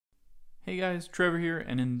Hey guys, Trevor here,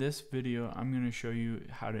 and in this video I'm going to show you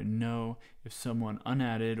how to know if someone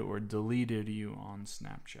unadded or deleted you on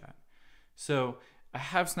Snapchat. So I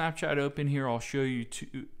have Snapchat open here. I'll show you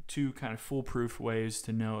two kind of foolproof ways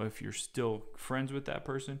to know if you're still friends with that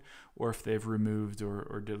person or if they've removed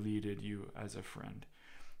or deleted you as a friend.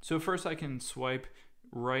 So first I can swipe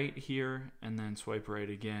right here and then swipe right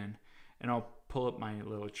again, and I'll pull up my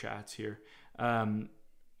little chats here.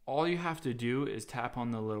 All you have to do is tap on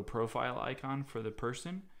the little profile icon for the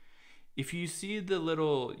person. If you see the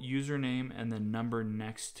little username and the number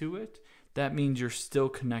next to it, that means you're still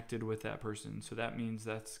connected with that person. So that means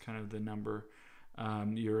that's kind of the number,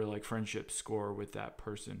 your like friendship score with that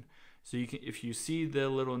person. So you can, if you see the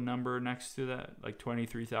little number next to that, like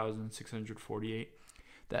 23,648,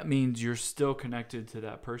 that means you're still connected to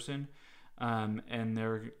that person, and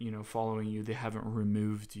they're following you. They haven't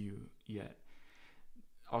removed you yet.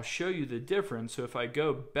 I'll show you the difference. So if I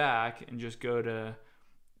go back and just go to,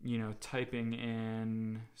 typing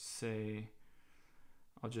in, say,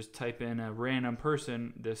 I'll just type in a random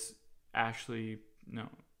person, I'll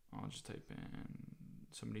just type in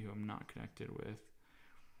somebody who I'm not connected with.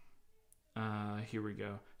 Here we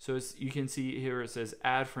go. So you can see here it says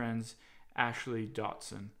add friends, Ashley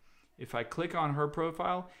Dotson. If I click on her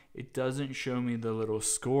profile, it doesn't show me the little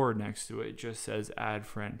score next to it. It just says add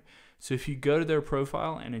friend. So if you go to their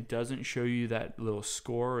profile and it doesn't show you that little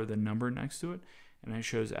score or the number next to it, and it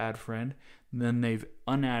shows add friend, then they've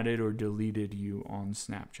unadded or deleted you on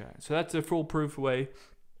Snapchat. So that's a foolproof way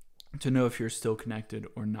to know if you're still connected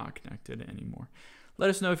or not connected anymore. Let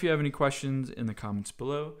us know if you have any questions in the comments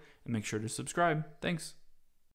below, and make sure to subscribe. Thanks.